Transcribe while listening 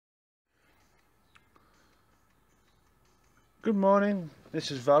Good morning,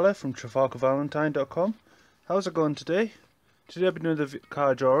 this is Valer from Travalgar How's it going today? Today I'll be doing the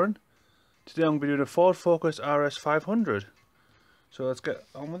car drawing. Today I'm going to be doing a Ford Focus RS 500. So let's get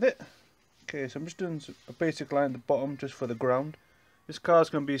on with it. Okay, so I'm just doing a basic line at the bottom just for the ground. This car is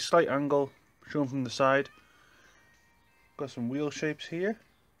going to be a slight angle shown from the side. Got some wheel shapes here.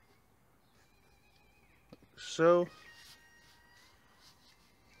 So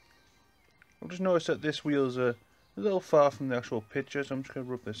I've just noticed that this wheel's a little far from the actual picture, so I'm just going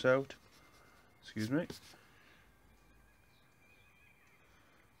to rub this out. Excuse me.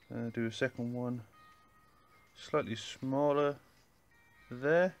 Do a second one slightly smaller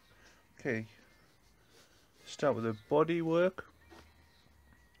there. Okay, start with the body work.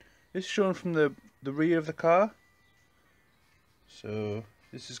 This is shown from the rear of the car, so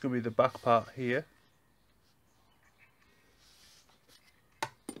this is going to be the back part here.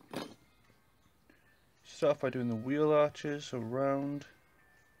 Start off by doing the wheel arches around.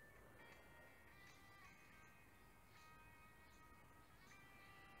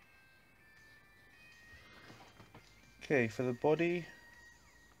 Okay, for the body,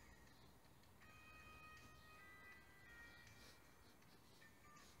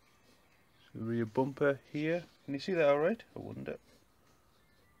 so the rear bumper here. Can you see that alright? I wouldn't it?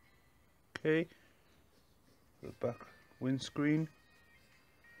 Okay, the back windscreen.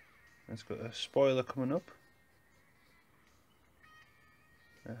 It's got a spoiler coming up.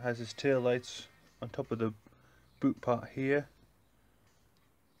 It has its tail lights on top of the boot part here.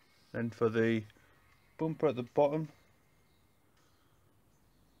 And for the bumper at the bottom,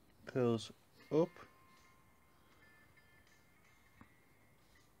 curls up,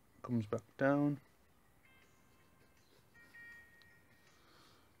 comes back down.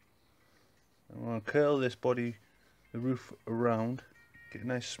 I'm going to curl this body, the roof around, get a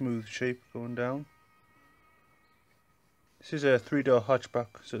nice smooth shape going down. This is a 3-door hatchback,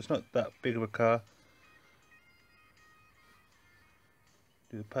 so it's not that big of a car.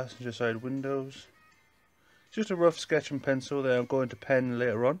 Do the passenger side windows. It's just a rough sketch and pencil that I'll go into pen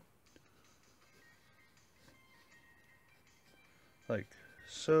later on. Like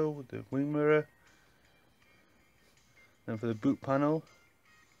so, with the wing mirror. Then for the boot panel,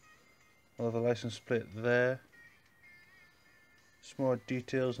 I'll have a license plate there. Some more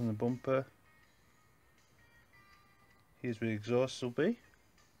details on the bumper. Here's where the exhaust will be.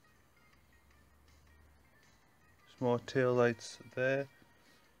 Some more tail lights there.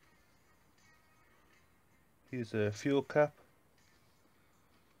 Here's a fuel cap.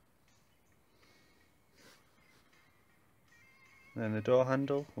 Then the door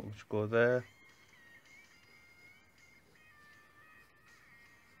handle, which will go there.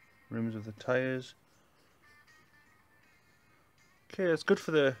 Rims of the tyres. Okay, that's good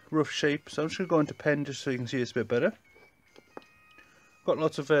for the rough shape, so I'm just going to go into pen just so you can see this a bit better. Got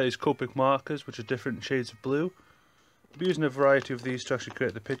lots of these Copic markers, which are different shades of blue. I'll be using a variety of these to actually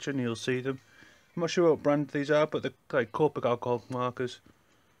create the picture, and you'll see them. I'm not sure what brand these are, but they're like Copic alcohol markers.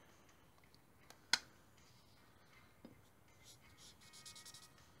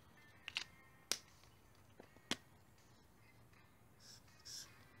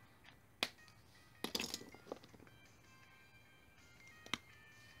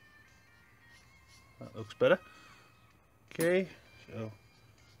 That looks better. Okay, so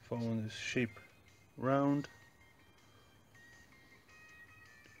following this shape round.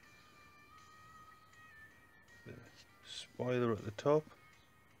 The spoiler at the top.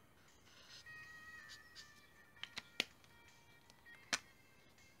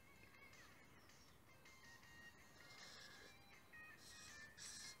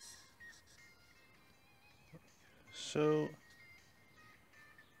 So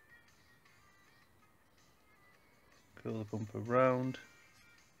curl the bumper round.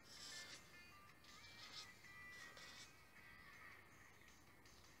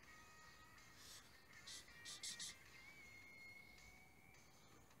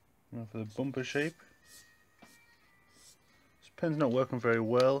 Now for the bumper shape. This pen's not working very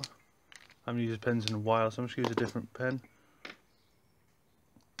well. I haven't used pens in a while, so I'm just going to use a different pen.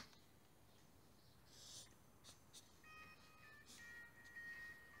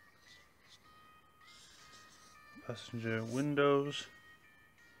 Passenger windows.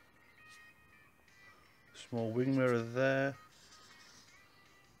 Small wing mirror there.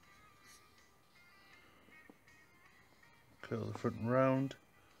 Curl the front round.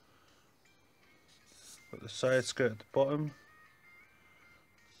 Got the side skirt at the bottom.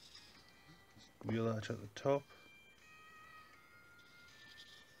 Wheel arch at the top.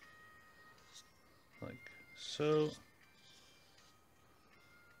 Like so.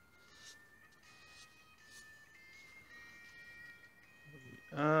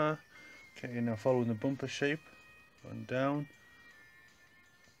 Okay, now following the bumper shape, going down.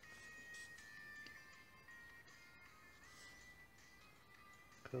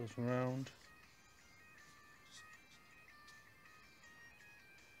 Curls around.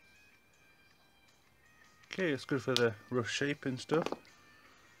 Okay, it's good for the rough shape and stuff.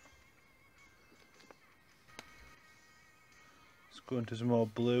 Let's go into some more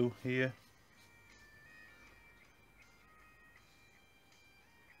blue here.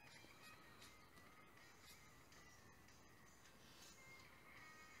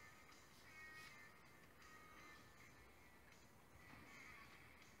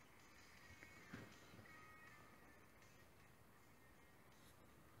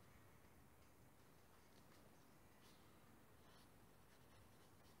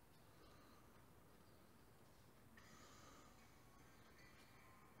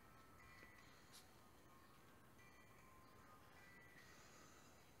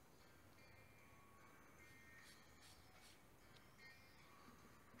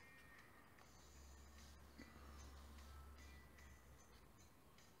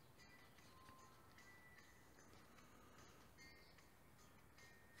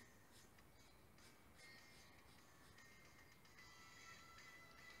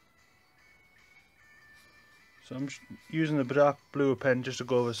 So I'm just using the dark blue pen just to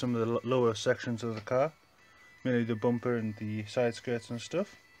go over some of the lower sections of the car, mainly the bumper and the side skirts and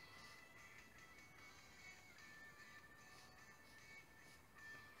stuff.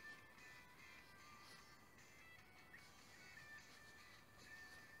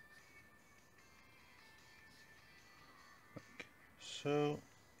 So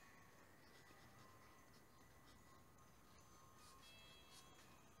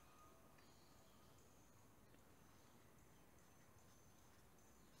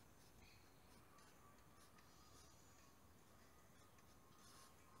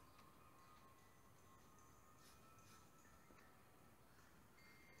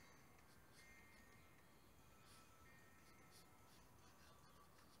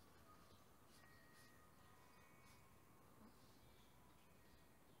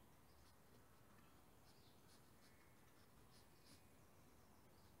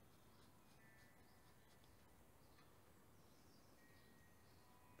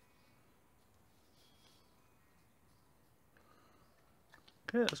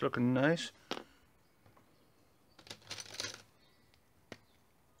okay, that's looking nice.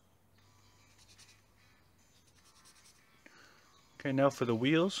 Okay, now for the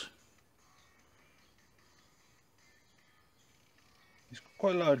wheels. These got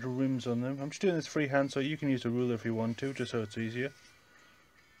quite large rims on them. I'm just doing this freehand, so you can use a ruler if you want to, just so it's easier.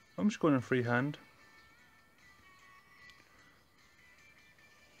 I'm just going in freehand.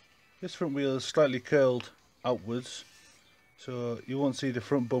 This front wheel is slightly curled outwards, so you won't see the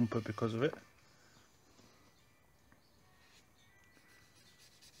front bumper because of it.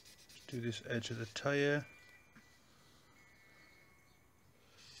 Just do this edge of the tyre.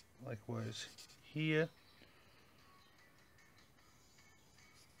 Likewise here.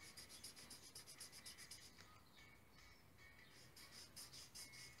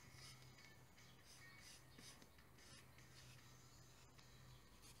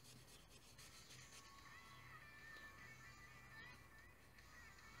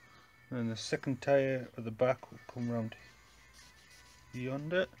 And the second tyre at the back will come round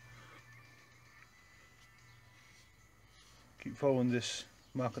yonder. Keep following this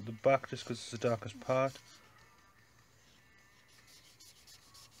mark at the back just because it's the darkest part.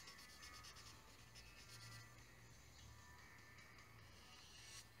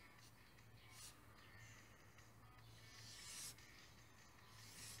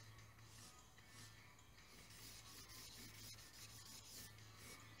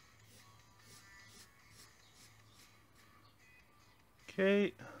 Okay,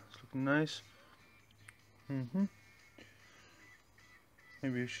 it's looking nice. Maybe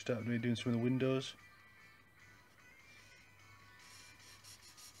we should start doing some of the windows.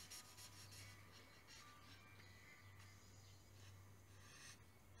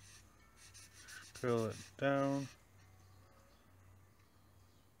 Curl it down.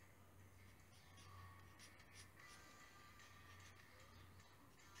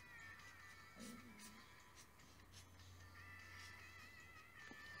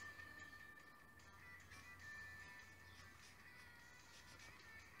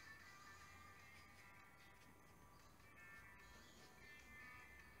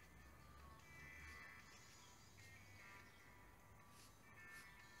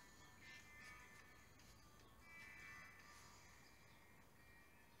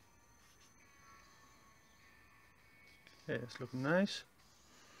 Okay, it's looking nice.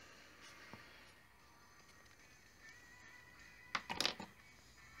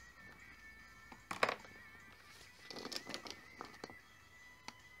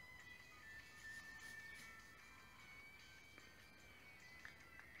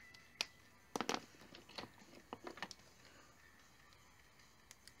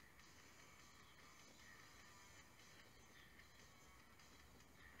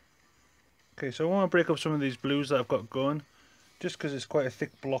 Okay, so I want to break up some of these blues that I've got going, just because it's quite a thick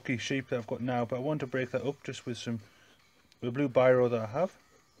blocky sheep that I've got now, but I want to break that up just with the blue biro that I have.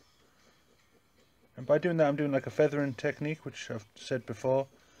 And by doing that I'm doing like a feathering technique, which I've said before.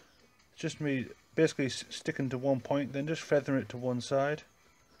 It's just me basically sticking to one point, then just feathering it to one side.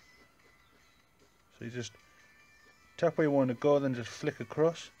 So you just tap where you want to go, then just flick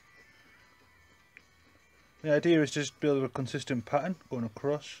across. The idea is just build a consistent pattern going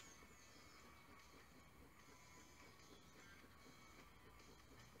across.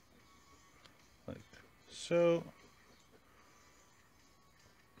 Like so.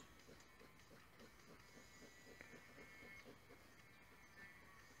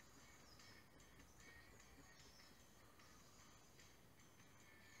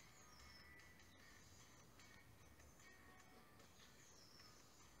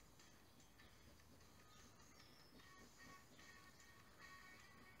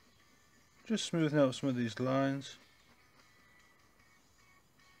 Just smoothing out some of these lines.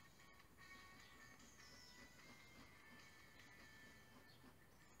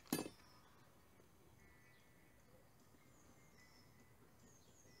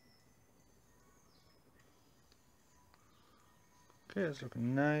 Okay, that's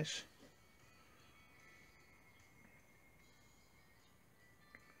looking nice.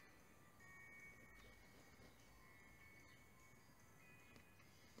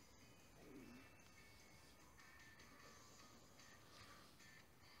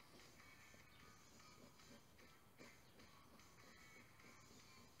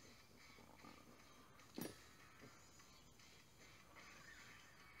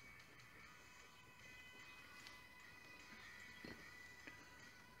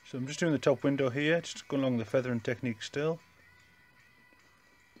 So I'm just doing the top window here, just going along the feathering technique still.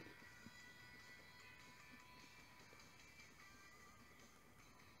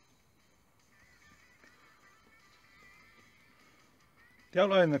 The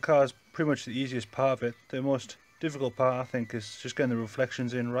outline in the car is pretty much the easiest part of it. The most difficult part, I think, is just getting the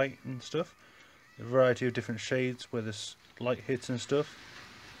reflections in right and stuff. A variety of different shades where this light hits and stuff.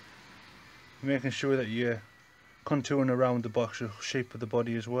 Making sure that you're contouring around the box shape of the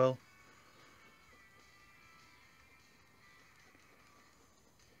body as well.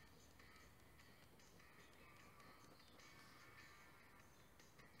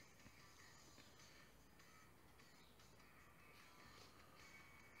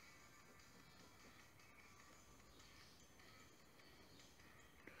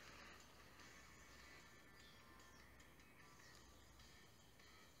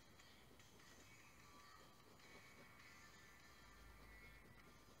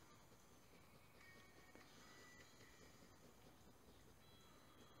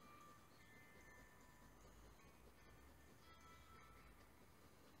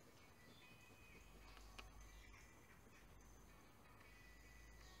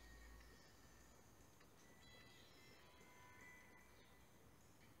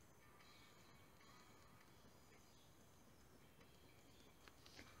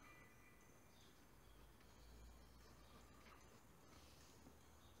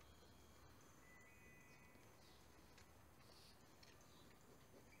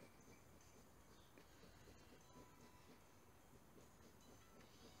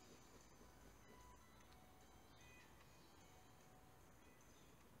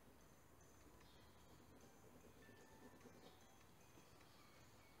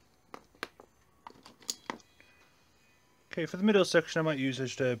 Okay, for the middle section I might use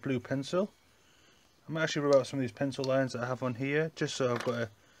just a blue pencil. I might actually rub out some of these pencil lines that I have on here, just so I've got a...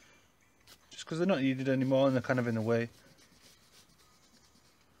 just because they're not needed anymore and they're kind of in the way.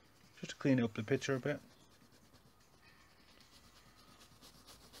 Just to clean up the picture a bit.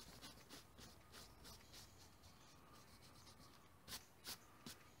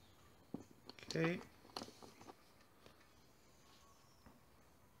 Okay.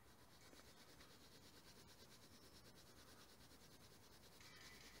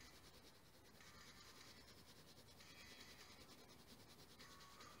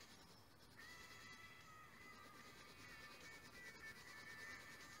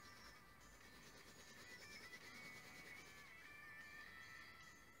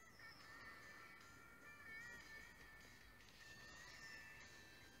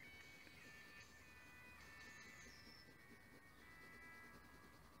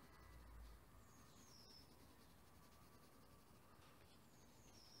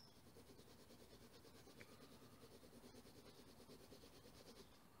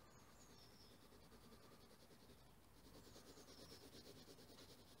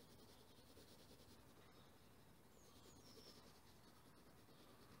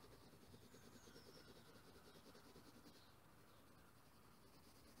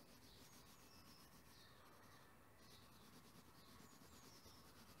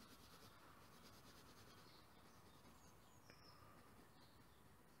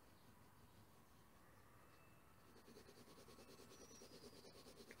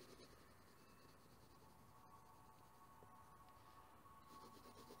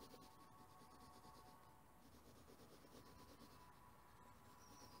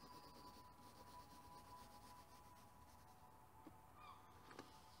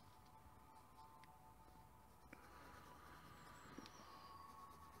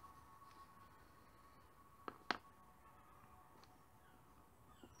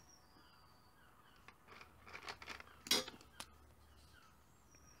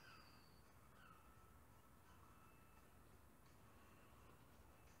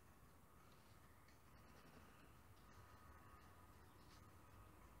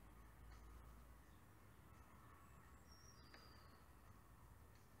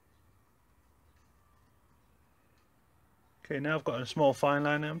 Okay, now I've got a small fine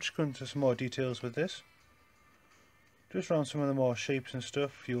liner. I'm just going into some more details with this. Just around some of the more shapes and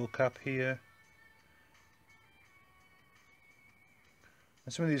stuff. Fuel cap here.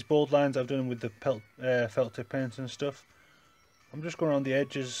 And some of these bold lines I've done with the felt tip pens and stuff. I'm just going around the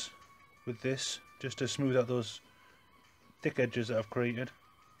edges with this, just to smooth out those thick edges that I've created.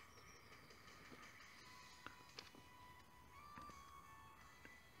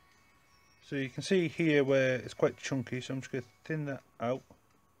 So you can see here where it's quite chunky, so I'm just going to thin that out.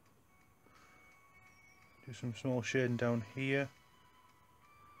 Do some small shading down here.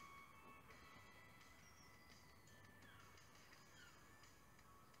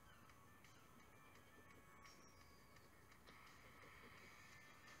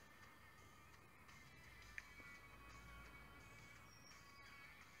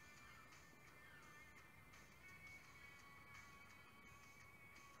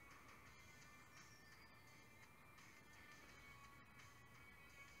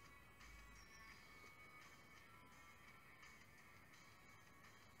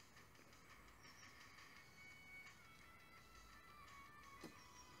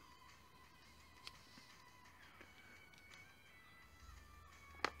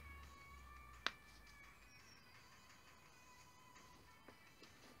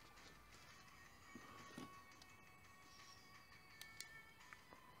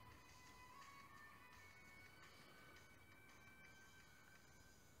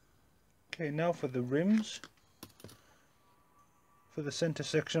 Okay, now for the rims. For the centre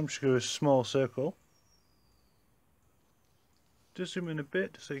section, I'm just going to do a small circle. Just zoom in a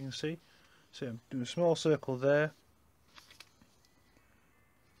bit so you can see. So I'm doing a small circle there.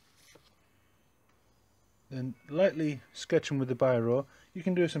 Then lightly sketching with the biro. You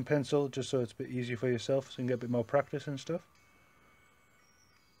can do some pencil just so it's a bit easier for yourself, so you can get a bit more practice and stuff.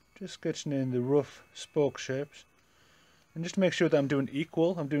 Just sketching in the rough spoke shapes. And just to make sure that I'm doing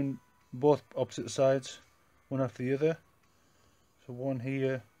equal, I'm doing both opposite sides, one after the other. So one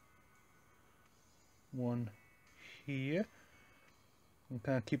here, one here. And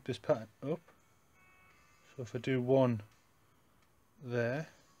kind of keep this pattern up. So if I do one there,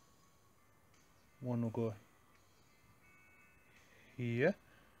 one will go here.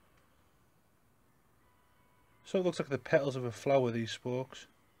 So it looks like the petals of a flower, these spokes.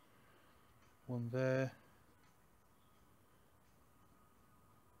 One there.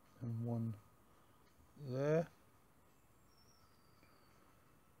 And one there.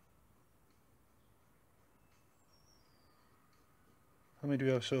 How many do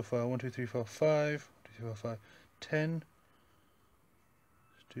we have so far? 1, 2, 3, 4, 5. 1, 2, 3, 4, 5. 10.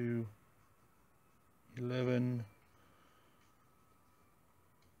 Let's do 11.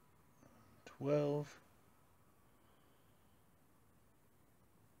 12.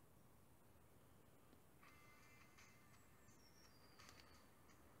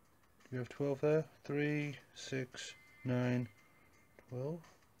 Do you have 12 there? 3, 6, 9, 12.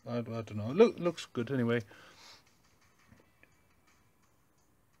 I don't know. Looks good anyway.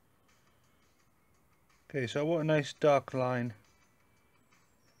 Okay, so I want a nice dark line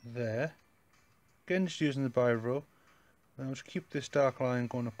there. Again, just using the biro. Now I'll just keep this dark line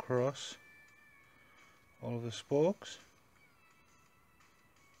going across all of the spokes.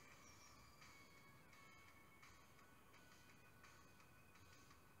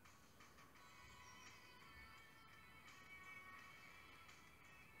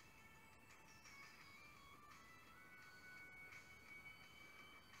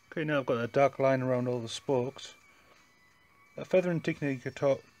 Okay, now I've got a dark line around all the spokes. That feathering technique I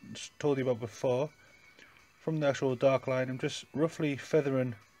told you about before, from the actual dark line, I'm just roughly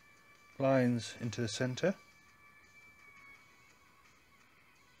feathering lines into the centre.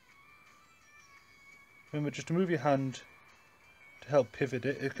 Remember just to move your hand to help pivot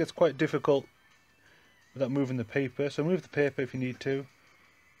it. It gets quite difficult without moving the paper, so move the paper if you need to.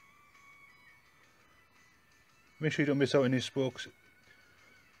 Make sure you don't miss out any spokes.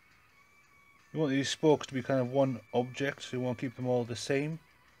 You want these spokes to be kind of one object, so you want to keep them all the same.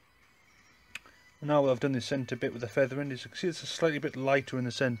 Now I've done the centre bit with the feathering, as you can see it's a slightly bit lighter in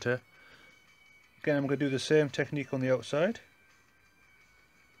the centre. Again, I'm going to do the same technique on the outside.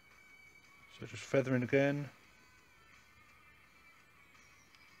 So just feathering again.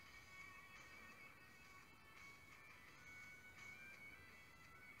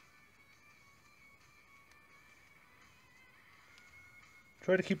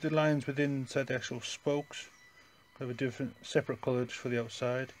 Try to keep the lines within inside the actual spokes. Have a different separate colour just for the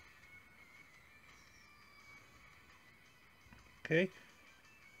outside. Okay.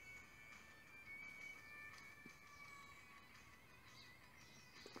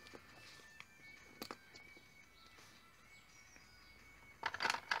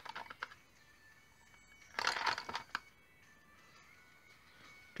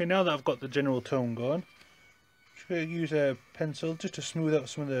 Okay, now that I've got the general tone going, I'm just going to use a pencil just to smooth out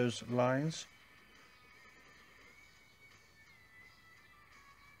some of those lines.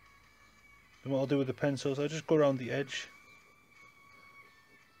 And what I'll do with the pencil is I'll just go around the edge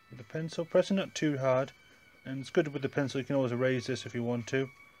with the pencil, pressing not too hard. And it's good with the pencil, you can always erase this if you want to.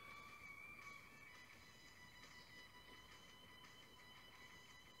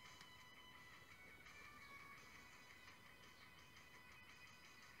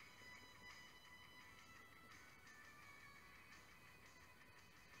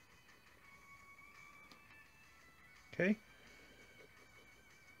 Okay.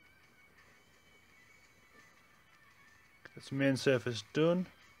 That's the main surface done.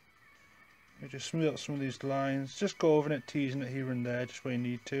 You just smooth out some of these lines. Just go over it, teasing it here and there, just where you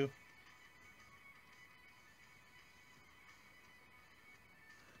need to.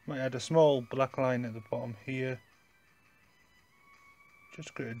 Might add a small black line at the bottom here.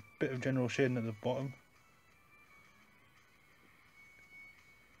 Just create a bit of general shading at the bottom.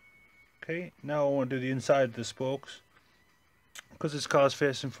 Okay, now I want to do the inside of the spokes. Because this car is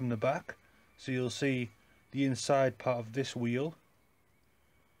facing from the back, so you'll see the inside part of this wheel.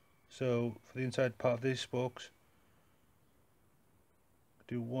 So for the inside part of these spokes,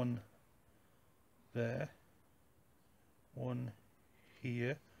 do one there, one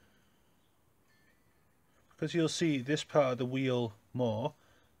here. Because you'll see this part of the wheel more,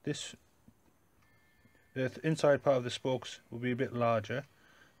 the inside part of the spokes will be a bit larger,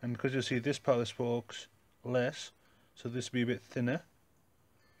 and because you'll see this part of the spokes less, so this will be a bit thinner.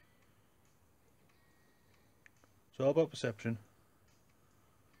 It's all about perception.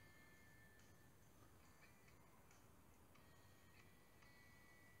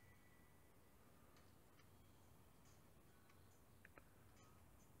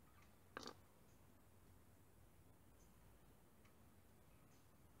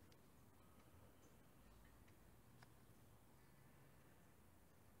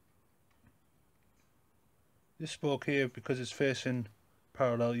 This spoke here, because it's facing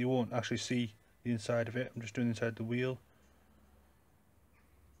parallel, you won't actually see the inside of it. I'm just doing the inside of the wheel,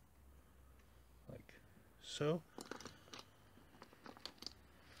 like so.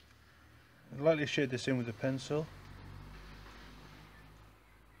 I'd lightly shade this in with a pencil.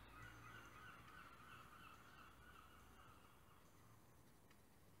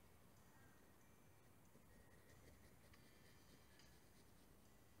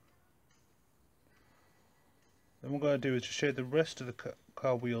 Then what I'm going to do is just shade the rest of the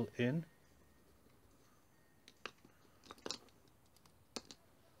car wheel in.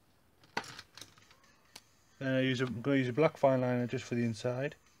 Then I'm going to use a black fine liner just for the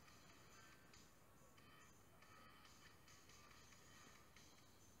inside.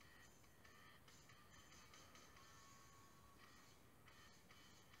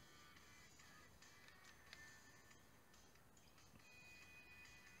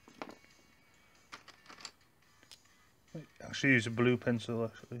 Actually use a blue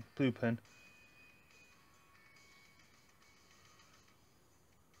pencil, blue pen.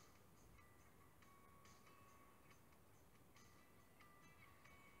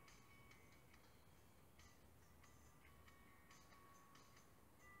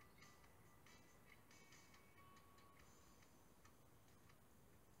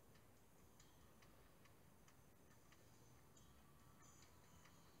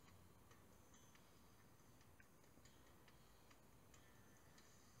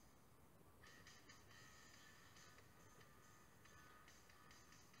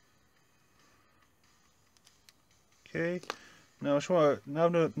 Okay, now I just want to, now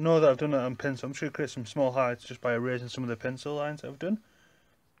know that I've done it on pencil, I'm just going to create some small highlights just by erasing some of the pencil lines that I've done.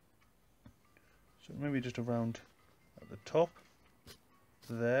 So maybe just around at the top,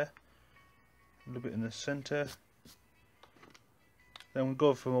 there, a little bit in the centre. Then we'll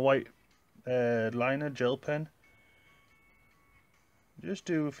go from a white liner, gel pen. Just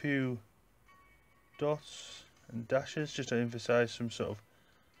do a few dots and dashes just to emphasise some sort of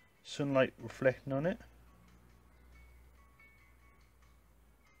sunlight reflecting on it.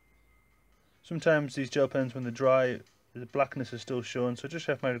 Sometimes these gel pens, when they're dry, the blackness is still shown, so just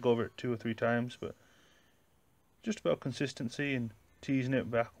have to go over it 2 or 3 times, but just about consistency and teasing it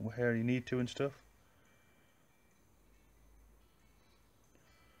back where you need to and stuff.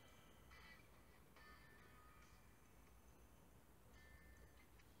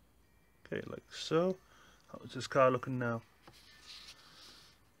 Okay, like so. How's this car looking now?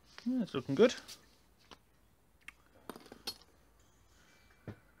 Yeah, it's looking good.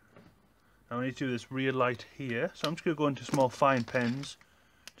 Now I need to do this rear light here, so I'm just going to go into small fine pens,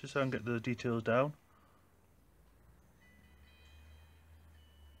 just so I can get the details down.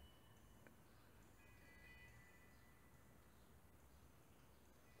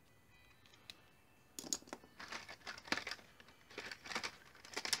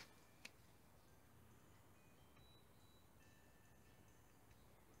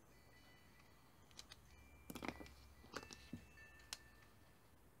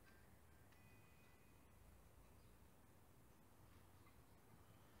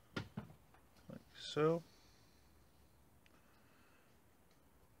 so.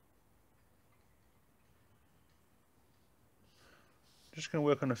 Just going to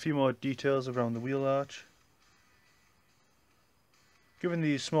work on a few more details around the wheel arch, giving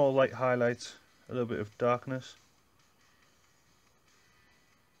these small light highlights a little bit of darkness.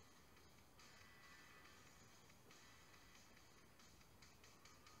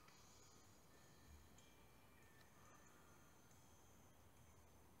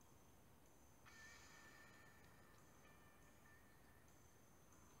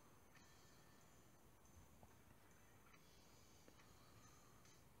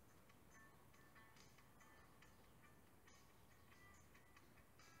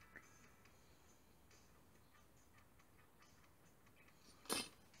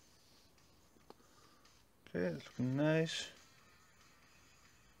 Okay, it's looking nice.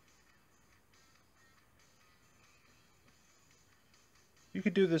 You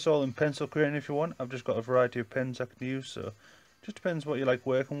could do this all in pencil crayon if you want. I've just got a variety of pens I can use, so it just depends what you like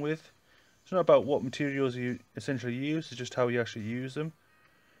working with. It's not about what materials you essentially use, it's just how you actually use them.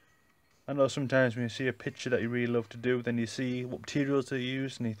 I know sometimes when you see a picture that you really love to do, then you see what materials they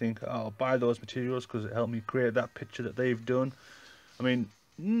use and you think, oh, I'll buy those materials because it helped me create that picture that they've done. I mean,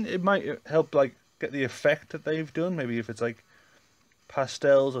 it might help like get the effect that they've done, maybe if it's like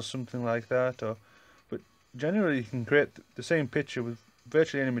pastels or something like that, but generally you can create the same picture with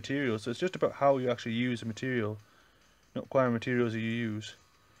virtually any material, so it's just about how you actually use a material, not quite materials you use,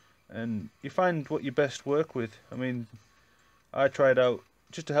 and you find what you best work with. I mean, I tried out,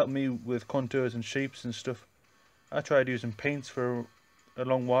 just to help me with contours and shapes and stuff, I tried using paints for a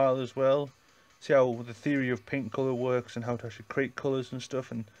long while as well, see how the theory of paint colour works and how to actually create colours and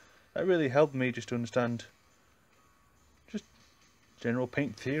stuff, and that really helped me just to understand just general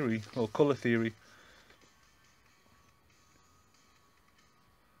paint theory or colour theory.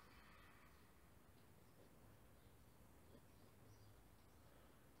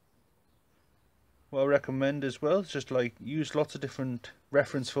 What I recommend as well is just like use lots of different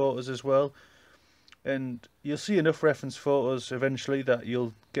reference photos as well, and you'll see enough reference photos eventually that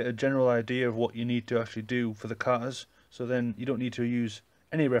you'll get a general idea of what you need to actually do for the cars, so then you don't need to use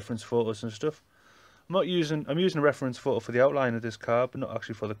any reference photos and stuff. I'm using a reference photo for the outline of this car, but not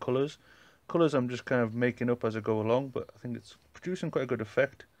actually for the colours. Colours I'm just kind of making up as I go along, but I think it's producing quite a good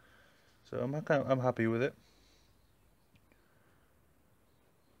effect, so I'm happy with it.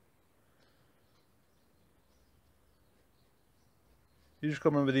 You just got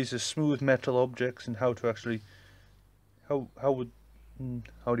to remember these are smooth metal objects and how to actually, how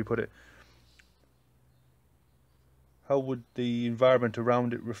do you put it? How would the environment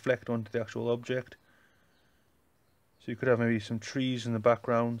around it reflect onto the actual object? So you could have maybe some trees in the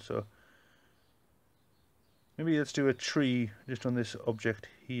background, so maybe let's do a tree just on this object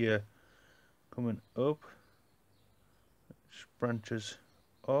here, coming up, just branches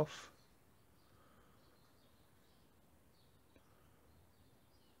off.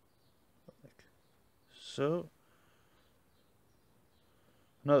 So,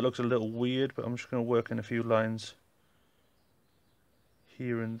 I know it looks a little weird, but I'm just going to work in a few lines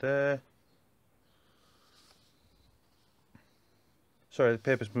here and there. Sorry, the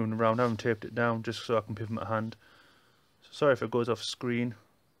paper's moving around. I haven't taped it down just so I can pivot my hand. So sorry if it goes off screen.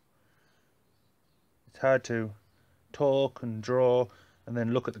 It's hard to talk and draw and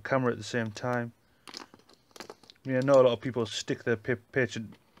then look at the camera at the same time. I mean, I know a lot of people stick their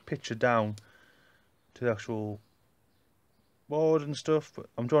picture down to the actual board and stuff, but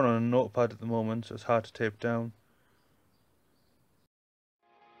I'm drawing on a notepad at the moment, so it's hard to tape down.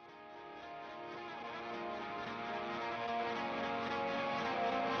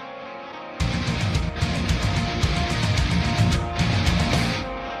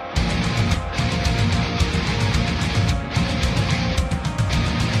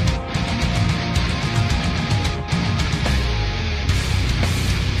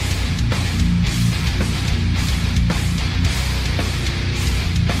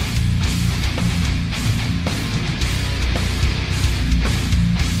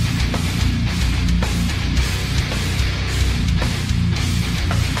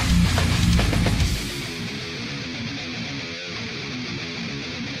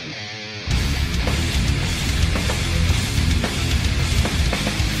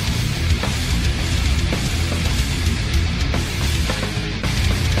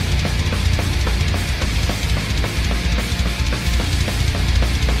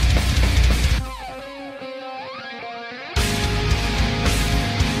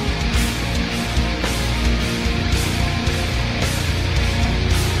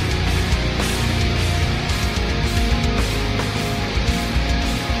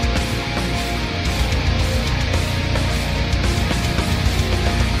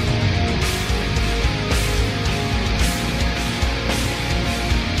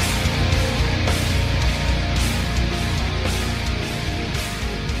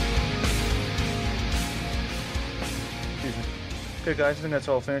 Okay guys, I think that's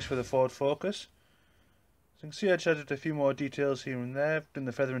all finished for the Ford Focus. So you can see I just added a few more details here and there. I've done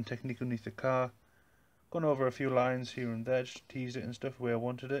the feathering technique underneath the car. Gone over a few lines here and there, just teased it and stuff the way I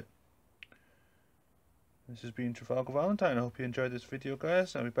wanted it. This has been Travalgar Valentine. I hope you enjoyed this video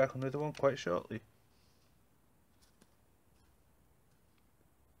guys. I'll be back on another one quite shortly.